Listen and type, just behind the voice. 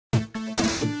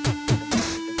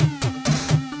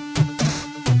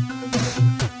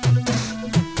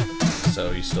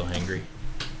you still hangry?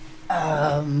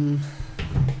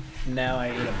 No, I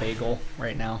ate a bagel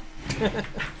right now.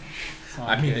 So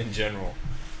I mean, good. in general.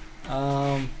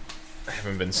 Um, I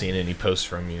haven't been seeing any posts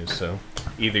from you, so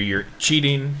either you're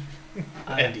cheating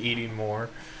and eating more,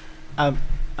 I'm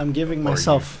giving or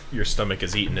myself. your stomach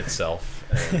is eating itself.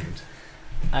 And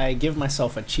I give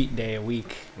myself a cheat day a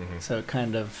week, Mhm. so it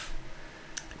kind of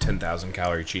 10,000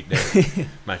 calorie cheat day,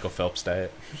 Michael Phelps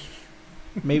diet.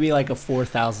 maybe like a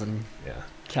 4,000 Yeah.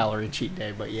 calorie cheat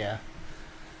day, but yeah,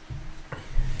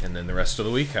 And then the rest of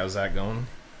the week, how's that going?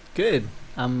 good.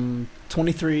 I'm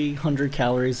 2,300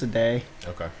 calories a day.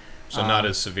 Okay. So not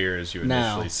as severe as you no.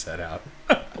 initially set out.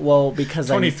 Well, because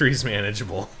 23 is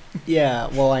manageable. Yeah,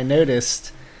 well, I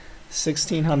noticed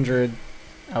 1,600.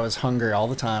 I was hungry all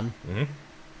the time. Mm-hmm.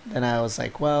 Then I was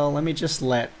like, well, let me just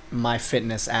let my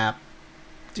fitness app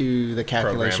do the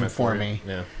calculation for me.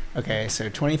 Yeah. Okay, so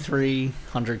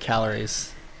 2,300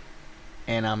 calories,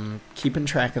 and I'm keeping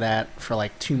track of that for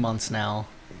like 2 months now,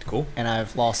 Cool. and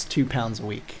I've lost 2 pounds a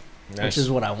week, Nice. which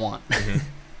is what I want. Mhm.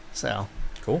 So,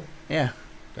 Cool. yeah.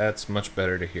 That's much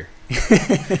better to hear.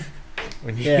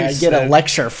 When you Yeah, I get a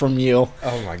lecture from you.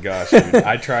 Oh my gosh, dude.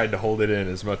 I tried to hold it in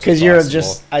as much as possible. Because you're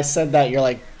just, I said that, you're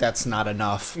like, that's not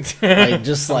enough. Like,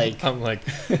 just like. I'm like,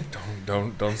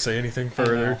 don't say anything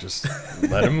further. Just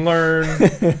let him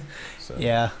learn. So.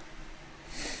 Yeah.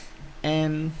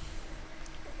 And,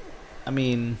 I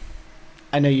mean,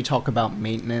 I know you talk about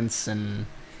maintenance and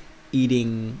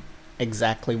eating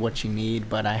exactly what you need,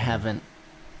 but I haven't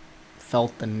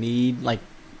felt the need, like,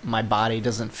 my body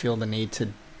doesn't feel the need to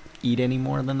eat any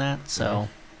more than that, so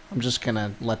I'm just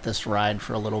gonna let this ride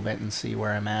for a little bit and see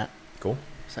where I'm at. Cool.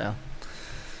 So,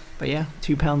 but yeah,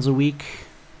 2 pounds a week.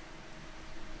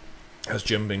 How's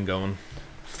gym been going?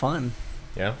 Fun.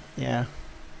 Yeah? Yeah.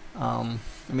 I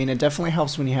mean, it definitely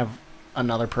helps when you have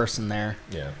another person there.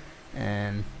 Yeah.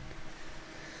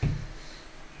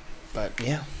 But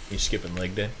yeah. You skipping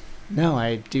leg day? No,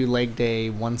 I do leg day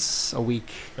once a week.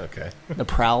 Okay. The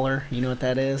Prowler, you know what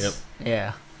that is? Yep.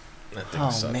 Yeah. That thing Oh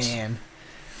sucks. man.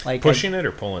 Like Pushing it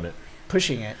or pulling it?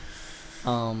 pushing it.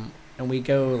 And we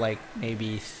go like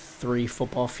maybe 3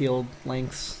 football field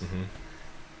lengths, Mm-hmm.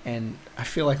 and I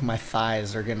feel like my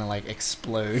thighs are gonna like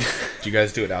explode. Do you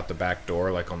guys do it out the back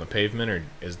door, like on the pavement, or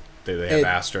do they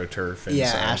have AstroTurf inside?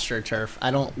 Yeah, AstroTurf.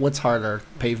 I don't. What's harder,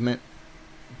 pavement?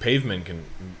 Pavement can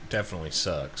definitely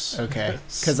sucks. Okay,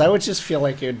 because I would just feel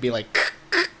like it would be like.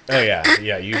 Oh yeah,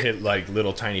 yeah. You hit like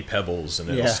little tiny pebbles, and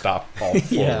it'll Yeah. stop all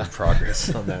forward Yeah.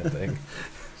 progress on that thing.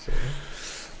 So,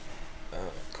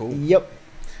 cool. Yep.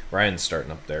 Ryan's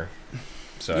starting up there,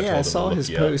 so Yeah, I told him saw to look his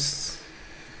you posts.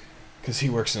 because he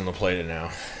works in the Plata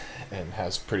now and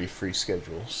has pretty free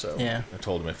schedule. So Yeah. I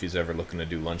told him if he's ever looking to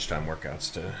do lunchtime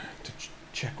workouts to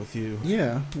check with you.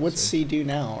 Yeah. What's So- he do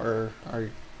now, or are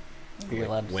you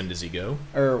allowed? When does he go?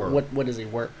 Or or- what does he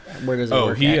work? Where does he Oh,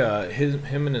 work? he at?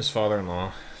 him and his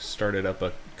father-in-law started up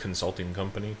a consulting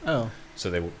company. Oh.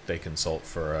 So they consult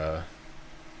for a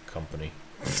company.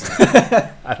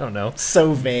 I don't know.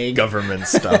 So vague. Government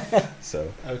stuff.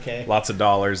 So Okay. lots of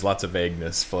dollars, lots of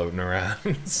vagueness floating around.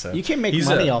 So You can make he's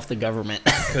money off the government.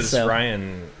 because So-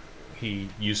 Ryan, he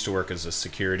used to work as a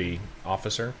security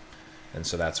officer, and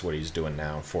so that's what he's doing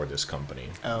now for this company.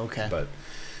 Oh, okay. But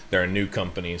they're a new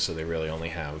company, so they really only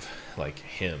have like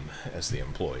him as the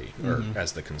employee or Mhm.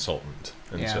 as the consultant,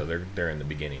 and Yeah. so they're in the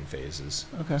beginning phases.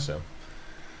 Okay. So,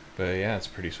 but yeah, it's a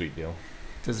pretty sweet deal.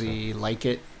 Does he like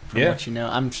it? From Yeah. what you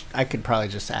know, I could probably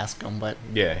just ask him, but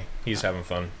Yeah, he's having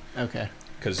fun okay.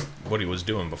 because what he was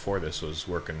doing before this was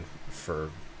working for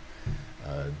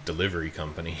a delivery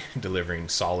company, delivering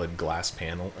solid glass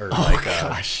panel or Oh like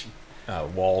gosh.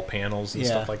 wall panels and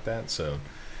Yeah. stuff like that. So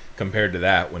compared to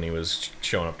that, when he was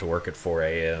showing up to work at 4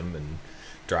 a.m. and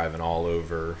driving all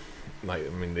over, like I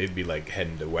mean, they'd be like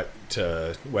heading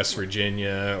to West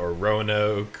Virginia or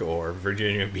Roanoke or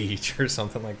Virginia Beach or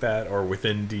something like that, or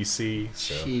within DC.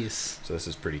 So, Jeez. so this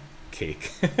is pretty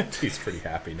cake. He's pretty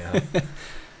happy now.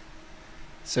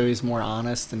 So he's more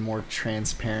honest and more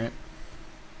transparent.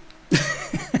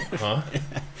 Huh?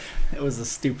 It was a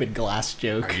stupid glass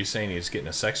joke. Are you saying he's getting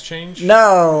a sex change?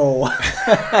 No.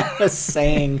 I was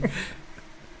saying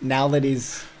now that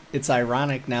it's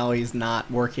ironic now he's not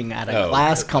working at a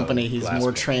glass company. He's glass more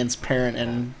company. transparent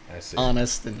and I see.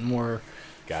 honest and more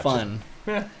Gotcha. fun.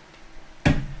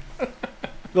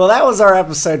 Well, that was our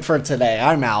episode for today.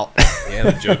 I'm out. Yeah,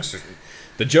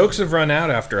 the jokes have run out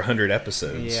after 100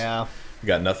 episodes. Yeah. We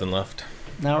got nothing left.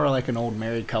 Now we're like an old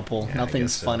married couple. Yeah, I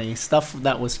Nothing's guess so. funny. Stuff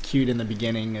that was cute in the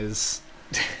beginning is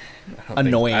I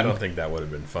annoying. I don't think that would have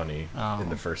been funny Oh. in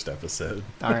the first episode.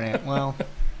 darn it. Well,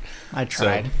 I So,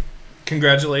 tried.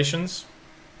 congratulations.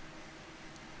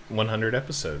 100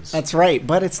 episodes. That's right,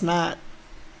 but it's not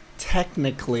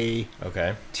technically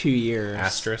Okay. 2 years.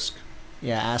 Asterisk.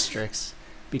 Yeah, asterisk.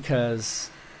 Because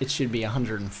it should be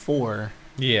 104,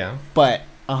 Yeah. but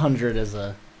 100 is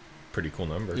a... Pretty cool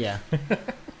number. Yeah.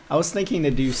 I was thinking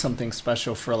to do something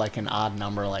special for like an odd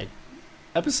number, like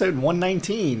episode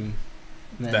 119.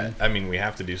 That, I mean, we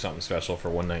have to do something special for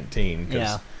 119 because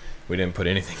Yeah. we didn't put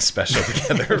anything special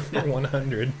together for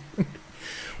 100.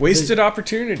 Wasted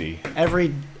opportunity.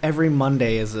 Every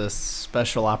Monday is a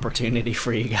special opportunity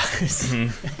for you guys.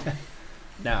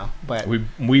 No, but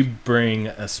We bring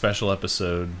a special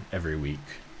episode every week,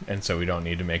 and so we don't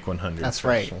need to make 100 that's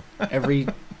special. right.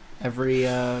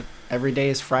 Every day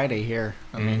is Friday here.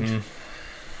 I mean,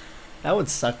 that would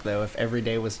suck though if every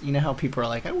day was. You know how people are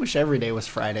like, I wish every day was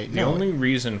Friday. The only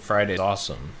reason Friday is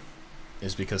awesome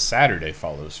is because Saturday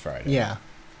follows Friday. Yeah.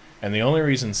 And the only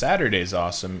reason Saturday is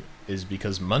awesome is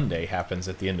because Monday happens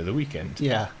at the end of the weekend.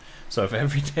 Yeah. So if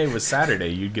every day was Saturday,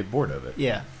 you'd get bored of it.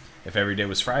 Yeah. If every day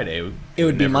was Friday, it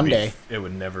would be never Monday. It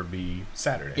would never be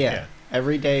Saturday. Yeah.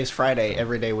 Every day is Friday.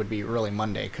 Every day would be really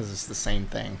Monday because it's the same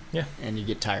thing. Yeah. And you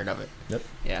get tired of it. Yep.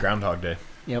 Yeah. Groundhog Day.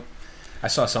 Yep. I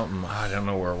saw something. I don't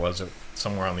know where it was.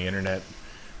 Somewhere on the internet,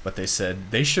 but they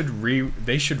said they should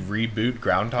reboot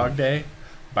Groundhog Day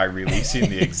by releasing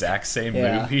the exact same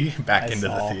Yeah, movie back I into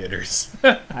saw. the theaters.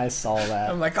 I saw that.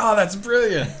 I'm like, oh, that's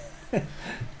brilliant.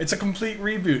 It's a complete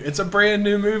reboot. It's a brand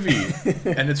new movie,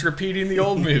 and it's repeating the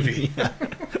old movie.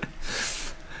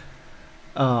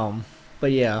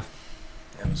 But yeah.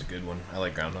 That was a good one. I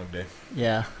like Groundhog Day.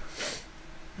 Yeah.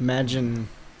 Imagine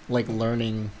like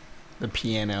learning the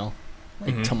piano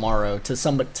like tomorrow to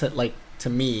somebody to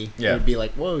me. Yeah. It would be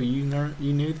like, whoa, you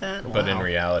knew that? But in Wow.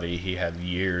 reality, he had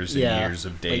years and years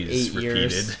of days like 8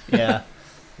 repeated. years. Yeah.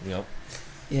 Yep.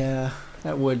 Yeah.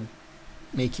 That would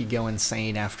make you go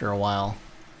insane after a while.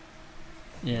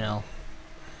 You know.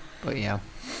 But yeah.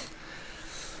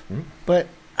 But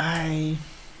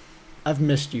I've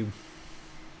missed you.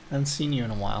 I haven't seen you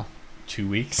in a while. 2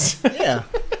 weeks. Yeah.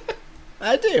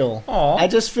 I do. Aw. I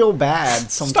just feel bad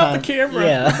sometimes. Stop the camera.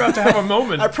 Yeah. We're about to have a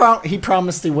moment. He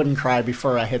promised he wouldn't cry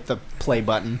before I hit the play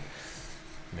button.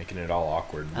 Making it all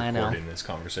awkward I know. recording these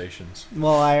conversations.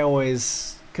 Well,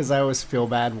 because I always feel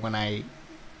bad when I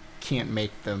can't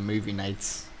make the movie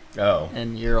nights. Oh.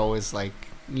 And you're always like,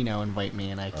 invite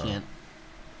me and I can't.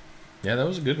 Yeah, that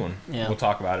was a good one. Yeah. We'll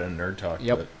talk about it in Nerd Talk.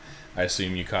 Yep. But I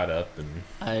assume you caught up and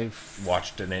I've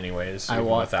watched it anyways, I even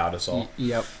wa- without us all.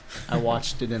 Yep. I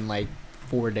watched it in like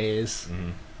 4 days.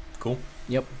 Mm-hmm. Cool.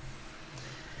 Yep.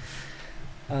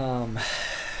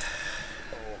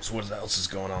 So what else is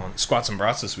going on? Squats and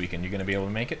Brats this weekend. You going to be able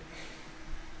to make it?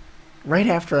 Right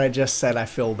after I just said I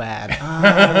feel bad.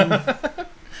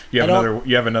 You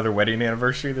have another wedding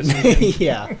anniversary this weekend?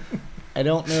 Yeah. I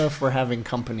don't know if we're having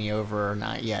company over or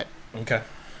not yet, Okay.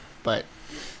 but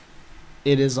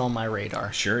it is on my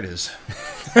radar. Sure it is.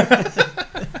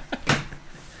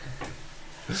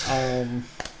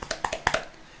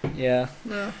 Yeah.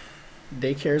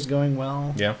 Daycare's going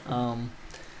well. Yeah. I'm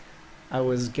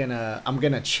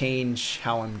gonna change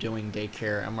how I'm doing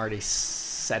daycare. I'm already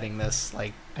setting this,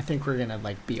 like, I think we're gonna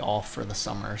like be off for the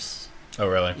summers. Oh,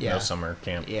 really? Yeah. No summer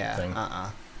camp thing?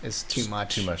 It's too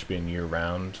much. Too much being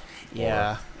year-round?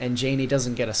 Yeah. And Janie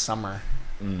doesn't get a summer,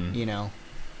 Mm.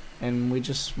 And we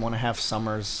just want to have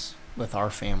summers with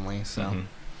our family, so. Mhm.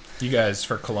 You guys,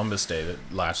 for Columbus Day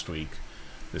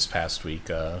this past week,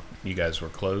 you guys were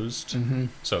closed? Mm-hmm.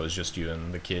 So it was just you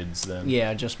and the kids then?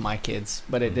 Yeah, just my kids,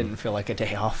 but it didn't feel like a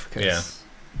day off.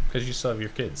 Because you still have your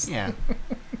kids. Yeah.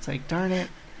 It's like, darn it.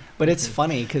 But it's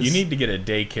funny because... You need to get a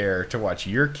daycare to watch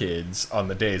your kids on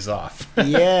the days off.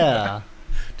 Yeah.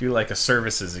 Do like a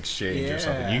services exchange or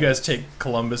something. Yeah. You guys take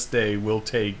Columbus Day, we'll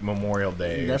take Memorial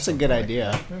Day. That's a good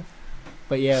idea.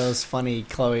 But yeah, it was funny.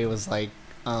 Chloe was like,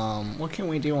 what can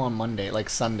we do on Monday? Like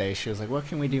Sunday. She was like, what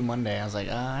can we do Monday? I was like,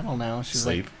 I don't know. She's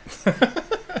Sleep.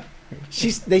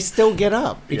 like, they still get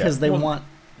up because they want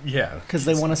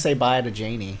to say bye to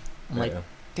Janie. I'm like,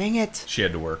 dang it. She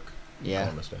had to work. Yeah.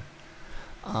 Columbus Day.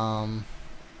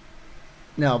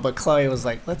 No, but Chloe was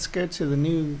like, let's go to the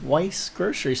new Weiss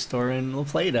grocery store in La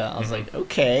Plata. I was like,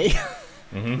 okay.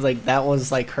 I was like, that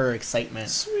was like her excitement.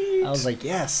 Sweet. I was like,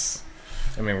 yes.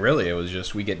 I mean, really, it was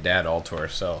just we get Dad all to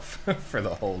ourselves for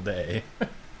the whole day.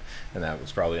 And that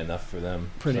was probably enough for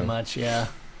them. Pretty much, yeah.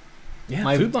 Yeah,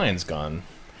 Food Lion's gone.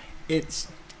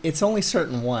 It's only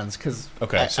certain ones because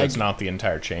it's not the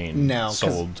entire chain. No,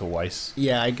 sold to Weiss.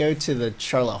 Yeah, I go to the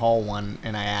Charlotte Hall one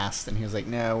and I asked, and he was like,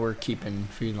 "No, we're keeping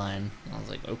Food Lion." I was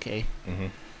like, "Okay."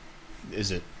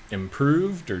 Is it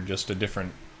improved or just a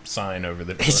different sign over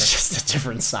the door. It's just a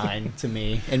different sign to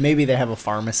me. And maybe they have a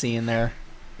pharmacy in there.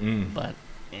 But,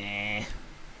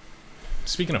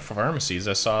 Speaking of pharmacies,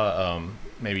 I saw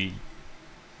maybe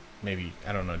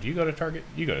I don't know. Do you go to Target?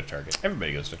 You go to Target.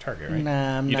 Everybody goes to Target, right?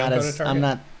 Nah, I'm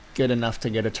not good enough to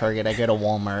go to Target. I go to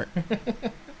Walmart.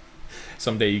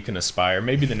 Someday you can aspire.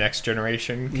 Maybe the next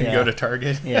generation can go to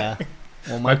Target. Yeah.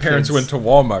 Well, my parents went to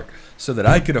Walmart so that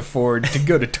I could afford to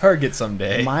go to Target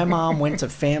someday. My mom went to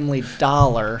Family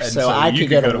Dollar so I could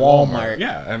go to Walmart.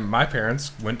 Yeah, and my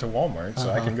parents went to Walmart so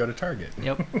I can go to Target.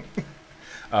 Yep.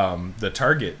 The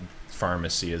Target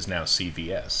pharmacy is now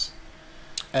CVS.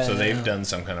 So they've done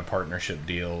some kind of partnership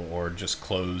deal or just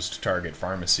closed Target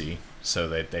pharmacy so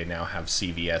that they now have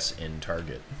CVS in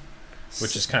Target,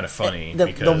 which is kind of funny. The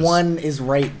because one is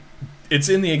right. It's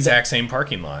in the exact same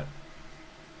parking lot.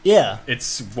 Yeah.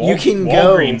 It's you can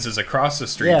Walgreens is across the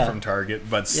street Yeah. from Target,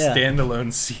 but Yeah.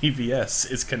 standalone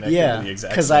CVS is connected to the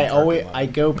exact same because parking lot. I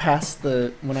go past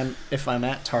if I'm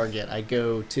at Target, I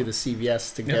go to the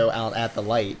CVS to go out at the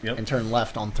light and turn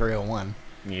left on 301.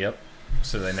 Yep.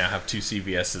 So they now have two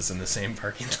CVS's in the same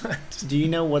parking lot. Do you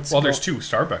know what's there's two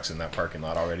Starbucks in that parking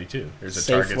lot already too. There's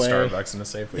a Target Starbucks and a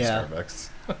Safeway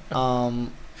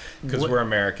Starbucks. Because we're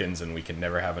Americans and we can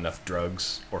never have enough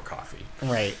drugs or coffee.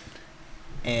 Right.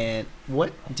 And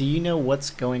do you know what's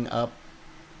going up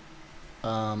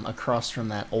across from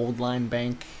that old line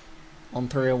bank on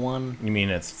 301? You mean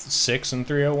it's 6 and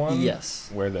 301? Yes.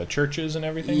 Where the church is and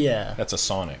everything? Yeah. That's a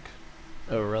Sonic.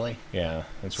 Oh, really? Yeah.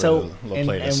 That's where the La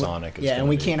Plata Sonic is. Yeah, and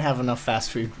we can't have enough fast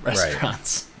food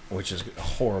restaurants. Right. Which is a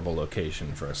horrible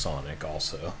location for a Sonic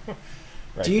also.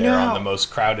 Right do you there know on the most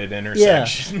crowded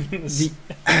intersections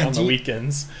on the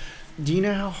weekends. Do you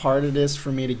know how hard it is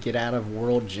for me to get out of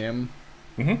World Gym?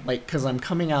 Mm-hmm. Like, because I'm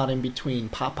coming out in between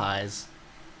Popeyes,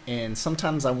 and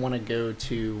sometimes I want to go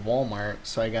to Walmart,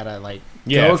 so I gotta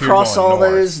go across all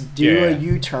those, do a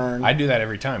U-turn. I do that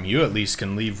every time. You at least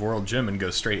can leave World Gym and go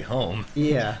straight home.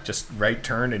 Yeah. Just right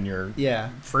turn and you're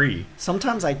free.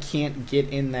 Sometimes I can't get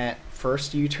in that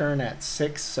first U-turn at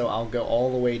 6, so I'll go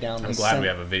all the way down. I'm glad we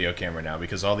have a video camera now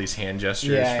because all these hand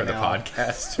gestures for the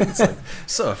podcast, it's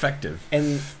so effective.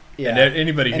 And and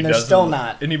anybody who doesn't still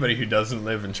not. Anybody who doesn't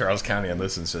live in Charles County and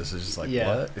listens to this is just like,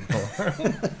 what?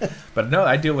 But no,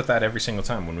 I deal with that every single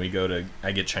time when we go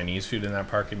I get Chinese food in that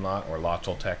parking lot or La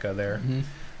Tolteca there. Mm-hmm.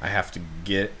 I have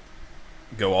to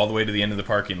go all the way to the end of the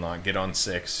parking lot, get on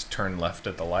 6, turn left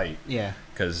at the light. Yeah.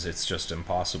 Because it's just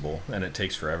impossible and it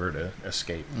takes forever to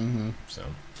escape. Mm-hmm. So,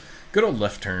 good old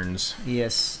left turns.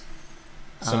 Yes.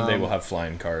 Someday we'll have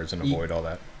flying cars and avoid all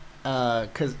that.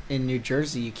 Because in New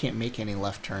Jersey, you can't make any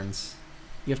left turns.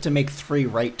 You have to make 3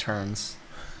 right turns.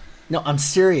 No, I'm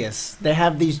serious. They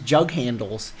have these jug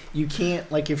handles. You can't,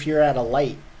 if you're at a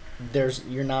light,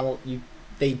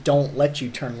 they don't let you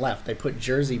turn left. They put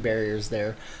Jersey barriers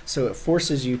there, so it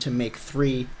forces you to make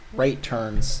 3 right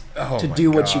turns to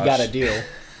do what you got to do.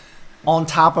 On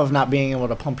top of not being able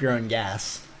to pump your own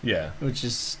gas. Yeah. Which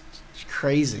is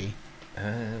crazy.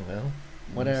 Well,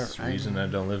 whatever. That's the reason I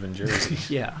don't live in Jersey.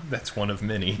 Yeah. That's one of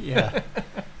many. Yeah.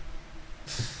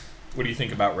 What do you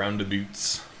think about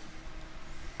roundabouts?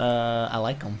 I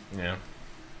like them. Yeah.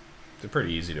 They're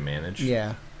pretty easy to manage.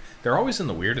 Yeah. They're always in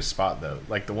the weirdest spot, though.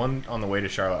 Like the one on the way to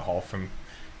Charlotte Hall from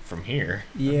here.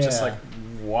 Yeah. I'm just like,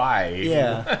 why?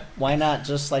 Yeah. Why not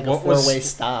just a 4-way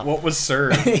stop? What was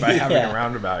served by having a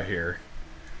roundabout here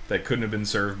that couldn't have been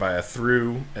served by a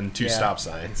through and 2 stop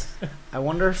signs? I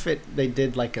wonder if they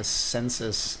did a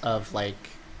census of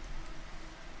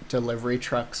delivery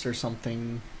trucks or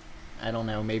something. I don't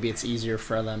know. Maybe it's easier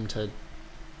for them to,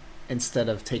 instead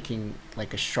of taking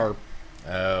a sharp.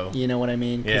 Oh. You know what I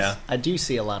mean? 'Cause yeah. I do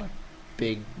see a lot of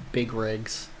big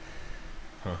rigs.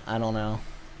 Huh. I don't know.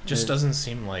 Just doesn't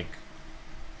seem like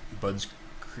Bud's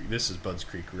Creek. This is Bud's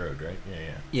Creek Road, right?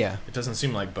 Yeah. Yeah. It doesn't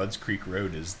seem like Bud's Creek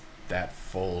Road is that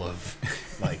full of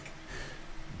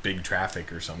big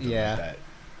traffic or something like that.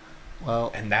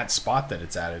 Well, and that spot that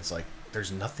it's at, it's like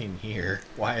there's nothing here.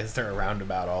 Why is there a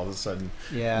roundabout all of a sudden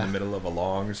in the middle of a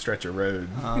long stretch of road?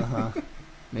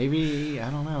 Maybe, I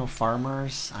don't know,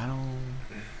 farmers. I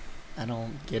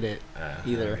don't get it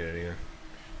either. I don't get it either.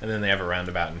 And then they have a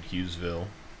roundabout in Hughesville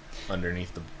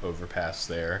underneath the overpass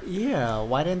there. Yeah,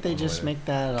 why didn't they just make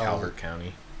that Calvert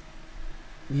County?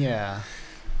 Yeah.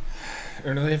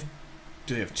 Or do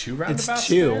they have 2 roundabouts? It's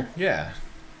 2. There? Yeah.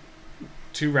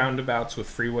 2 roundabouts with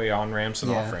freeway on-ramps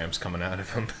and off-ramps coming out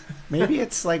of them. Maybe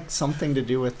it's something to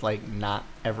do with not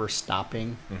ever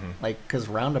stopping. Mm-hmm. Because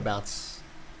roundabouts,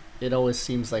 it always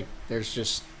seems like there's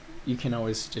just, you can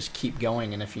always just keep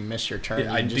going, and if you miss your turn, you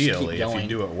can ideally, just keep going. if you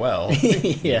do it well,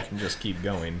 you can just keep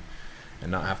going.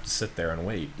 and not have to sit there and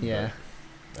wait. Yeah.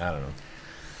 But, I don't know.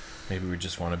 Maybe we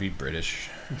just want to be British.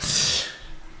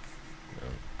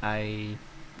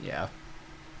 Yeah.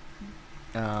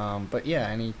 But yeah,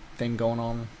 anything going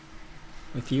on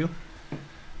with you?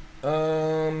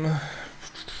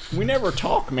 We never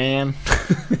talk, man.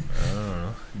 I don't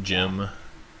know. Gym.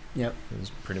 Yep.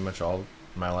 Is pretty much all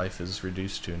my life is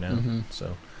reduced to now. Mm-hmm.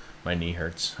 So my knee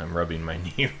hurts. I'm rubbing my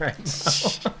knee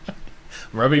right now.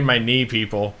 I'm rubbing my knee,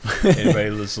 people. Anybody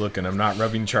that's looking, I'm not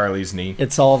rubbing Charlie's knee.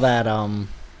 It's all that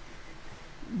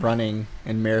running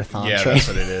and marathon Yeah, training. that's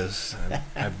what it is.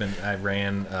 I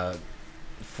ran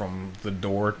from the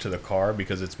door to the car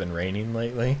because it's been raining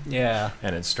lately, Yeah.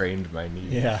 and it strained my knee.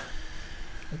 Yeah.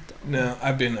 No,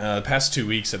 I've been the past 2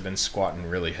 weeks I've been squatting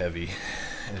really heavy,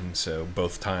 and so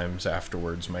both times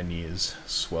afterwards my knee is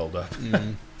swelled up.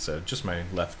 So just my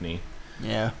left knee.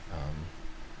 Yeah.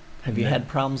 Have you had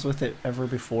problems with it ever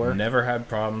before? Never had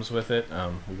problems with it.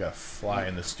 We got a fly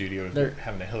in the studio. They're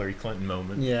having a Hillary Clinton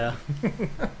moment. Yeah.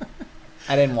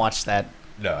 I didn't watch that.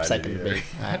 No, I second didn't either.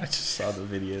 debate. I just saw the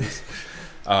videos.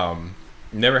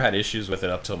 Never had issues with it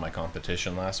up till my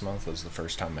competition last month. Was the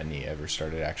first time my knee ever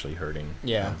started actually hurting.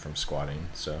 Yeah. From squatting.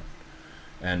 So,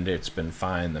 and it's been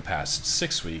fine the past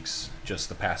 6 weeks. Just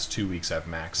the past 2 weeks I've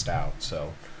maxed out.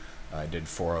 So, I did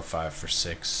 405 for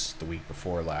 6 the week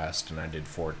before last, and I did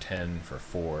 410 for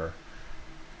 4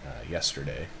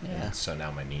 yesterday. Yeah. And so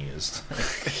now my knee is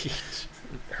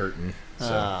hurting.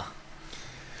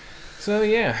 So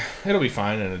yeah, it'll be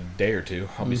fine in a day or two.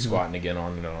 I'll be squatting again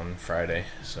on Friday,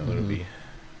 so it'll be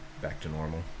back to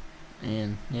normal.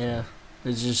 And yeah,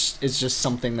 it's just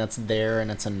something that's there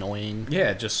and it's annoying.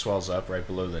 Yeah, it just swells up right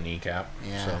below the kneecap.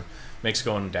 Yeah. So makes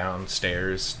going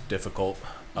downstairs difficult,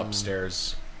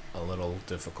 upstairs a little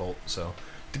difficult. So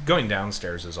going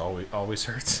downstairs is always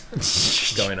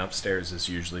hurts. Going upstairs is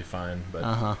usually fine,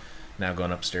 but now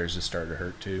going upstairs is starting to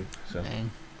hurt too. So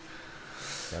Dang.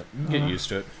 yep, get used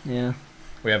to it. Yeah.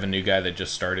 We have a new guy that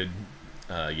just started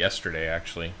yesterday,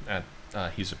 actually.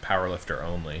 He's a power lifter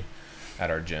only at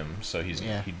our gym. So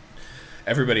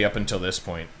everybody up until this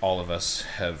point, all of us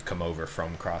have come over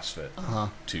from CrossFit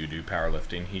to do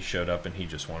powerlifting. He showed up and he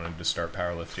just wanted to start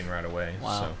powerlifting right away.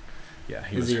 Wow. So, yeah,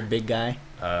 Is he a big guy?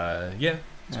 Yeah,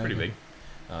 he's pretty big.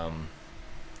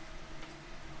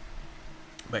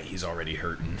 But he's already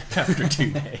hurting after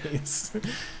 2 days.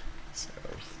 So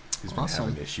he's been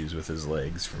having issues with his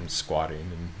legs from squatting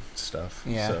and stuff.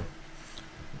 Yeah. So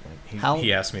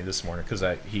he asked me this morning because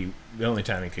the only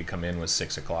time he could come in was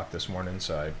 6 o'clock this morning,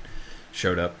 so I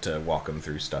showed up to walk him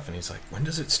through stuff, and he's like, "When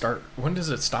does it start? When does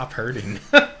it stop hurting?"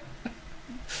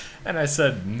 And I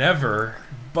said, "Never,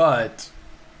 but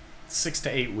 6 to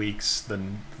 8 weeks,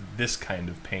 then this kind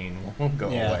of pain will go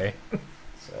away."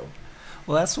 So.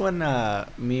 Well, that's when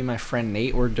me and my friend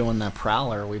Nate were doing the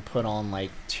prowler. We put on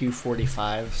like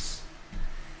 245s,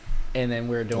 and then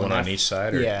we were doing one on each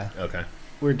side. Or? Yeah. Okay.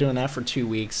 We were doing that for 2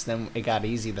 weeks. Then it got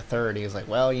easy the third. He was like,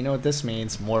 "Well, you know what this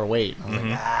means? More weight." I was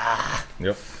like, "Ah."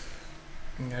 Yep.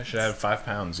 I should add 5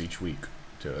 pounds each week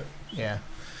to it. Yeah.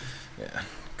 Yeah,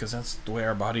 because that's the way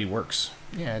our body works.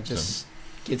 Yeah, it just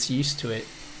gets used to it.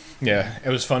 Yeah, it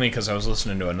was funny because I was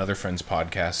listening to another friend's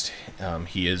podcast.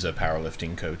 He is a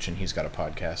powerlifting coach, and he's got a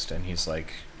podcast, and he's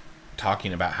like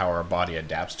talking about how our body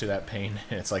adapts to that pain.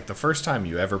 And it's like the first time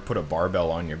you ever put a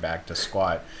barbell on your back to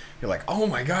squat, you're like, "Oh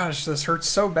my gosh, this hurts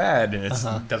so bad," and it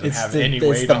doesn't have any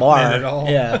weight on it at all.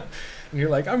 Yeah, and you're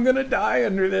like, "I'm gonna die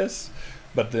under this,"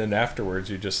 but then afterwards,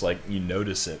 you're just like, you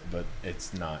notice it, but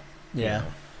it's not. Yeah, you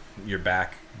know, your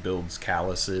back builds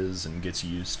calluses and gets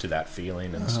used to that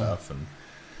feeling and stuff, and.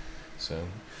 So,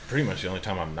 pretty much the only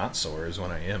time I'm not sore is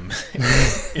when I am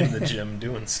in the gym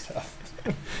doing stuff.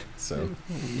 So,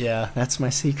 yeah, that's my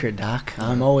secret, Doc.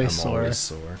 I'm always sore.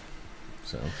 So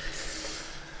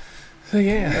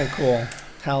yeah. Very cool.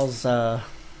 How's the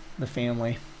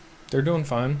family? They're doing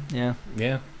fine. Yeah.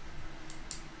 Yeah.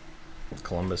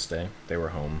 Columbus Day, they were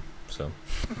home, so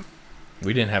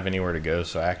we didn't have anywhere to go.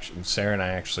 So Sarah and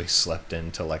I actually slept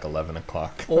in till like 11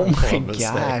 o'clock. Oh my Columbus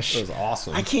gosh, Day. It was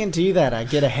awesome. I can't do that. I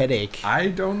get a headache. I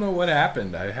don't know what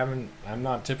happened. I'm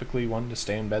not typically one to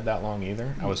stay in bed that long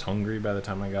either. I was hungry by the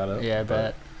time I got up. Yeah, I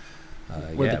bet.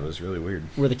 It was really weird.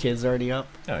 Were the kids already up?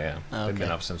 Oh yeah, okay. They've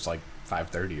been up since like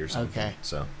 5:30 or something. Okay.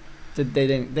 So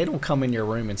they don't come in your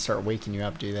room and start waking you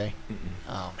up, do they? Mm-mm.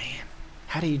 Oh man,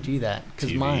 how do you do that? Because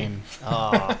TV. mine.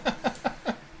 Oh.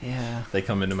 Yeah. They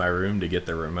come into my room to get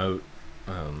the remote.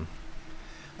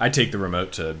 I take the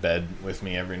remote to bed with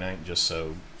me every night, just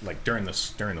so like during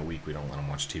the week we don't let them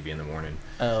watch TV in the morning.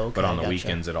 Oh, okay. But on the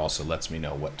weekends, it also lets me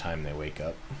know what time they wake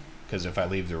up. Because if I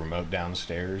leave the remote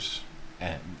downstairs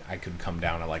and I could come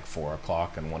down at like 4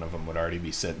 o'clock, and one of them would already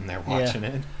be sitting there watching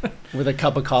it with a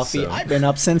cup of coffee. So, I've been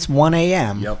up since 1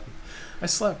 a.m. Yep, I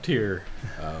slept here.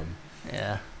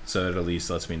 Yeah. So it at least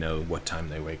lets me know what time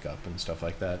they wake up and stuff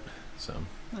like that. So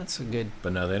that's a good.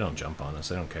 But no, they don't jump on us.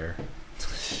 They don't care.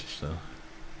 So.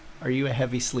 Are you a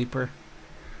heavy sleeper?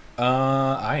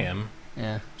 I am.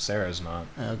 Yeah. Sarah's not.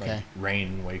 Okay. Like,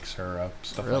 rain wakes her up,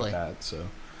 stuff Really? like that. So.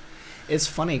 It's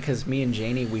funny because me and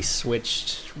Janie, we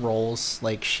switched roles.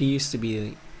 Like, she used to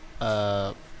be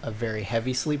a very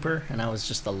heavy sleeper, and I was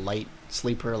just a light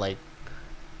sleeper. Like,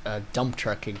 a dump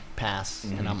truck could pass,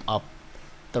 and I'm up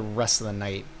the rest of the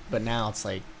night. But now it's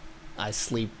like I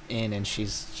sleep in, and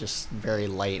she's just very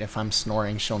light. If I'm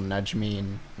snoring, she'll nudge me,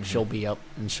 and she'll be up,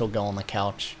 and she'll go on the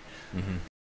couch. Mm-hmm.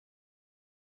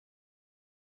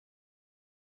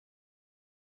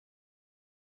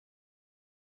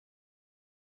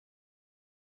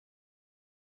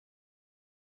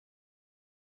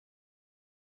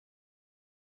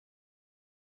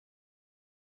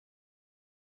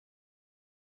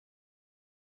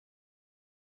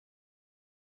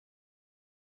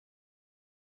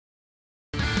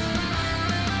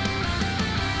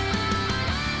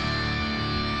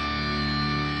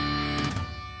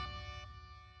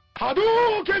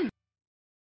 Hadoken!